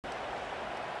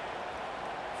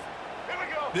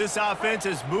This offense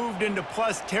has moved into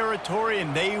plus territory,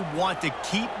 and they want to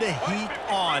keep the heat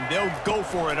on. They'll go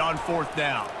for it on fourth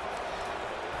down.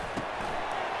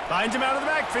 Finds him out of the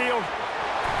backfield.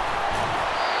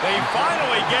 They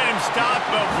finally get him stopped,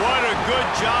 but what a good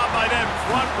job by that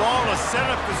front ball to set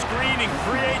up the screen and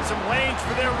create some lanes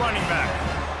for their running back.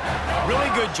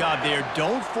 Really good job there.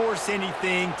 Don't force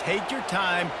anything. Take your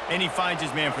time, and he finds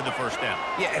his man for the first down.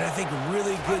 Yeah, and I think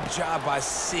really good job by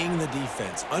seeing the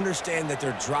defense. Understand that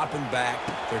they're dropping back.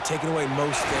 They're taking away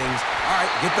most things. All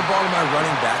right, get the ball to my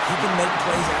running back. He can make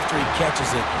plays after he catches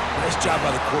it. Nice job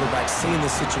by the quarterback seeing the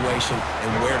situation and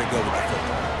where to go with the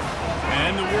football.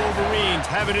 And the Wolverines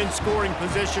have it in scoring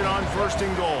position on first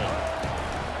and goal.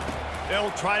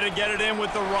 They'll try to get it in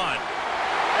with the run.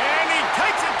 And he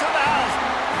takes it to the house.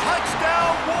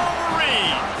 Touchdown,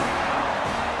 Wolverines!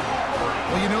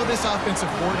 Well, you know this offensive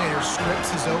coordinator scripts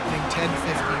his opening 10,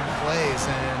 15 plays,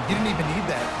 and he didn't even need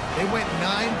that. They went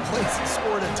 9 plays and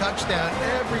scored a touchdown,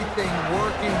 everything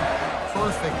working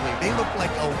perfectly. They look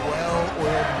like a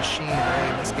well-oiled machine early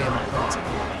in this game offensively.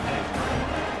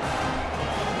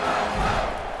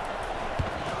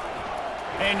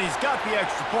 And he's got the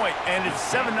extra point, and it's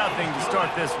 7-0 to start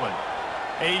this one.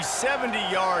 A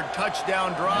 70-yard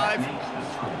touchdown drive,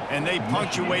 and they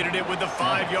punctuated it with a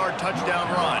 5-yard touchdown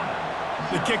run.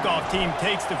 The kickoff team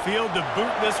takes the field to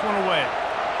boot this one away.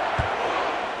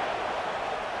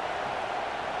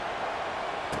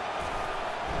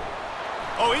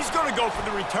 Oh, he's going to go for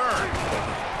the return.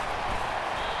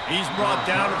 He's brought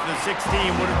down at the 16.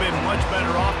 Would have been much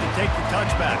better off to take the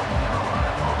touchback.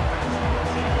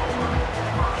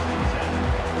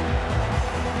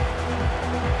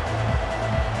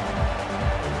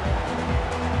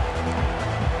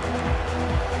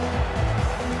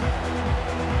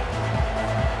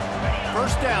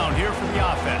 First down here for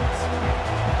the offense.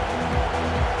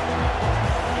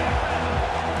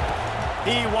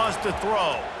 He wants to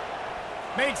throw.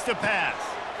 Makes the pass.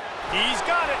 He's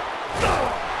got it.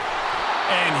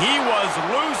 And he was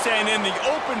loose and in the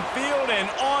open field and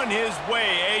on his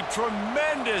way. A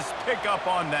tremendous pickup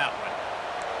on that one.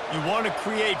 You want to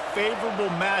create favorable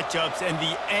matchups, and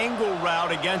the angle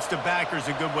route against a backer is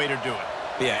a good way to do it.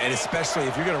 Yeah, and especially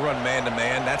if you're going to run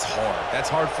man-to-man, that's hard. That's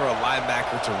hard for a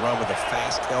linebacker to run with a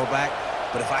fast tailback.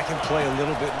 But if I can play a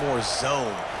little bit more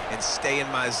zone and stay in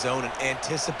my zone and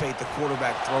anticipate the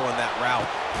quarterback throwing that route,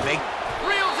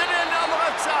 reels it in down the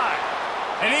left side.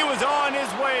 And he was on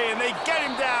his way, and they get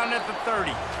him down at the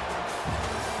 30.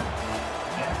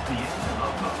 That's the end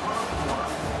of the first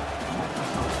quarter. With the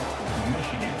score,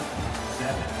 Michigan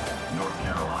 7, North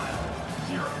Carolina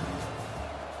 0.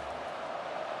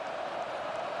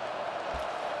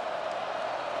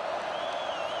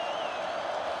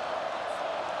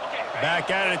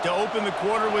 Back at it to open the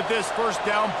quarter with this first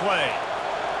down play.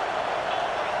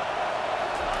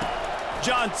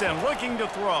 Johnson looking to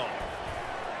throw.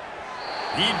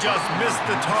 He just missed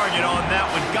the target on that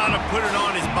one. Got to put it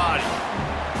on his body.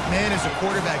 Man, as a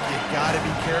quarterback, you got to be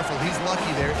careful. He's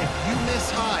lucky there. If you miss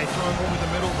high throwing over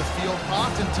the middle of the field,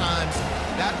 oftentimes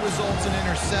that results in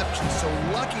interception. So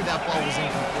lucky that ball was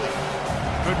incomplete.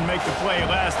 Couldn't make the play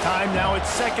last time. Now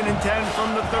it's 2nd and 10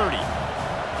 from the 30.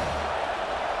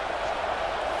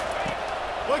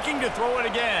 Looking to throw it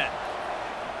again.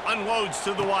 Unloads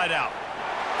to the wideout.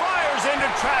 Fires into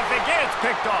traffic. It's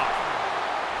picked off.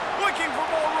 Looking for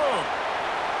more room.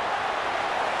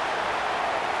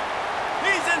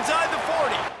 He's inside the